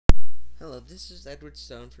Hello, this is Edward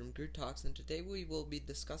Stone from Groot Talks, and today we will be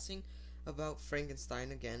discussing about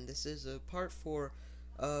Frankenstein again. This is a part 4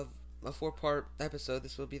 of a 4-part episode.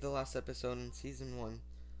 This will be the last episode in season 1.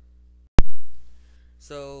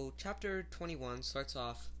 So, chapter 21 starts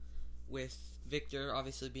off with Victor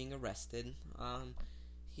obviously being arrested.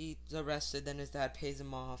 He's arrested, then his dad pays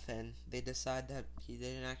him off, and they decide that he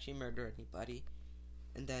didn't actually murder anybody.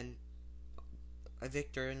 And then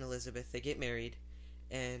Victor and Elizabeth, they get married,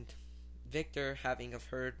 and Victor, having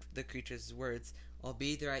heard the creature's words, "I'll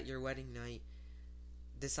be there at your wedding night,"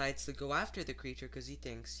 decides to go after the creature because he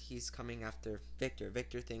thinks he's coming after Victor.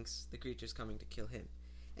 Victor thinks the creature's coming to kill him.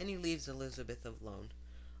 And he leaves Elizabeth alone.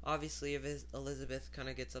 Obviously, Elizabeth kind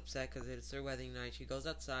of gets upset because it's their wedding night. She goes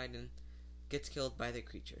outside and gets killed by the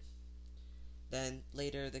creature. Then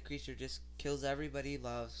later, the creature just kills everybody he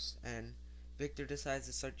loves, and Victor decides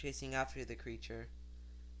to start chasing after the creature.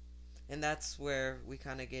 And that's where we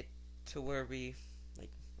kind of get to where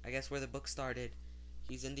where the book started.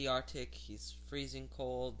 He's in the Arctic, he's freezing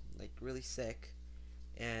cold, really sick,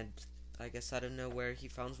 and I guess out of nowhere he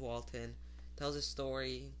finds Walton, tells his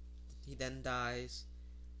story, he then dies,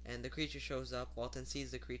 and the creature shows up. Walton sees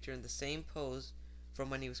the creature in the same pose from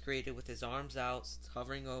when he was created, with his arms out,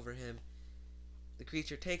 hovering over him. The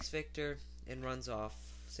creature takes Victor and runs off,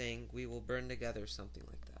 saying, "We will burn together," something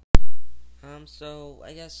like that. So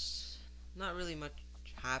I guess not really much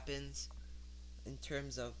happens in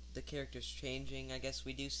terms of the characters changing. I guess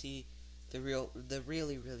we do see the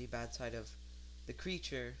really, really bad side of the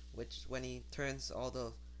creature, which when he turns all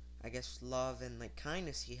the, love and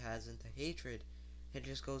kindness he has into hatred, it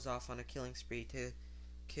just goes off on a killing spree to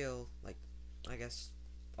kill,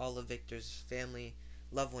 all of Victor's family,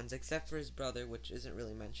 loved ones, except for his brother, which isn't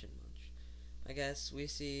really mentioned much. I guess we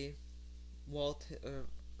see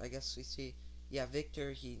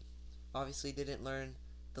Victor, he obviously didn't learn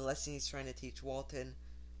the lesson he's trying to teach Walton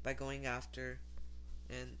by going after,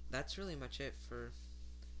 and that's really much it for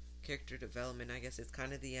character development. I guess it's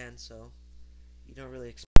kind of the end, so you don't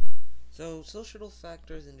really So, social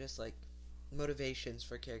factors and just motivations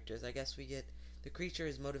for characters. I guess we get the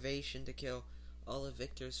creature's motivation to kill all of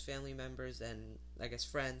Victor's family members and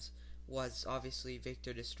friends was obviously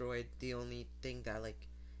Victor destroyed the only thing that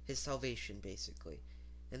his salvation, basically.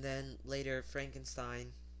 And then later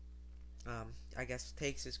Frankenstein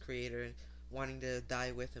takes his creator, wanting to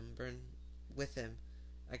die with him, burn with him.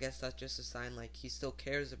 I guess that's just a sign he still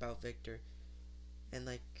cares about Victor, and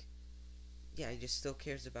he just still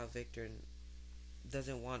cares about Victor and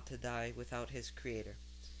doesn't want to die without his creator.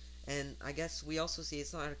 And I guess we also see,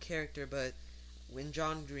 it's not a character, but when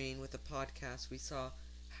John Green with the podcast, we saw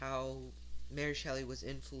how Mary Shelley was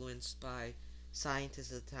influenced by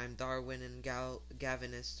scientists at the time, Darwin and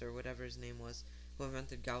Galvanist, or whatever his name was, who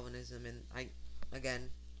invented galvanism. And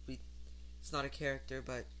it's not a character,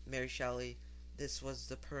 but Mary Shelley, this was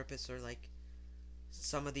the purpose, or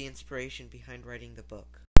some of the inspiration behind writing the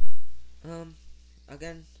book. For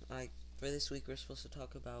this week we're supposed to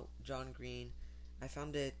talk about John Green. I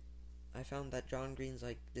found that John Green's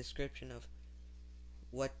description of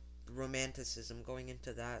what romanticism, going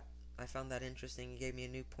into that, I found that interesting. It gave me a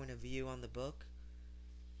new point of view on the book,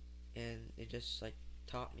 and it just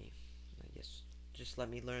taught me, just let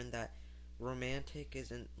me learn that romantic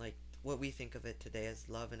isn't what we think of it today as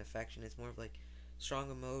love and affection. It's more of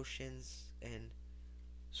strong emotions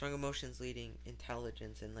leading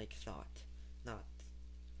intelligence and thought, not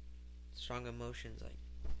strong emotions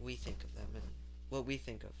we think of them and what we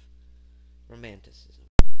think of romanticism.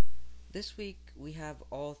 This week we have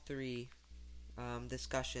all three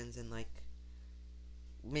discussions and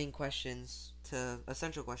main questions,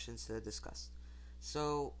 essential questions to discuss.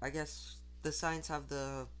 So I guess the signs have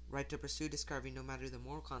the right to pursue discovery no matter the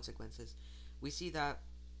moral consequences. We see that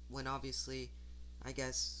when obviously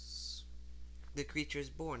the creature is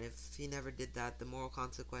born. If he never did that, the moral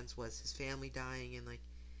consequence was his family dying, and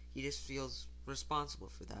he just feels responsible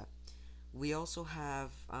for that. We also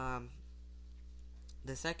have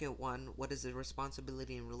the second one, what is the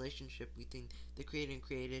responsibility in relationship between the creator and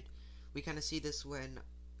created. We kind of see this when,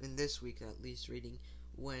 in this week at least reading,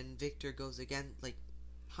 when Victor goes again,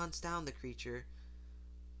 hunts down the creature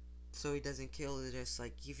so he doesn't kill it, just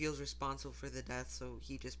he feels responsible for the death, so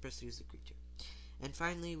he just pursues the creature. And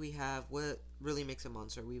finally we have what really makes a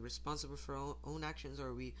monster. Are we responsible for our own actions, or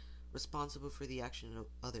are we responsible for the action of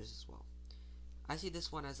others as well? I see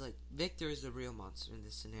this one as Victor is the real monster in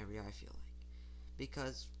this scenario, I feel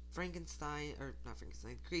because Frankenstein, or not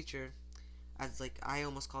Frankenstein, the creature, as I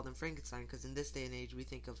almost called him Frankenstein, because in this day and age we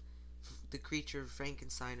think of the creature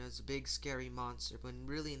Frankenstein as a big scary monster, when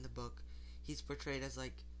really in the book he's portrayed as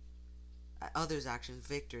others' actions,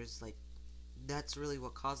 Victor's that's really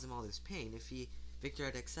what caused him all this pain. If Victor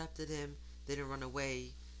had accepted him, didn't run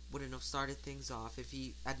away, wouldn't have started things off. If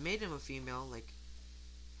he had made him a female,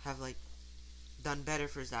 have done better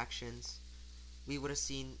for his actions, we would have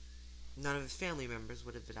seen none of his family members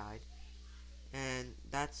would have died. And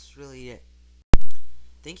that's really it.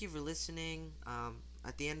 Thank you for listening.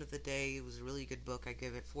 At the end of the day, it was a really good book. I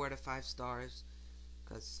give it 4 out of 5 stars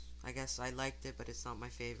because I guess I liked it, but it's not my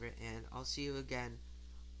favorite. And I'll see you again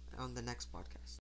on the next podcast.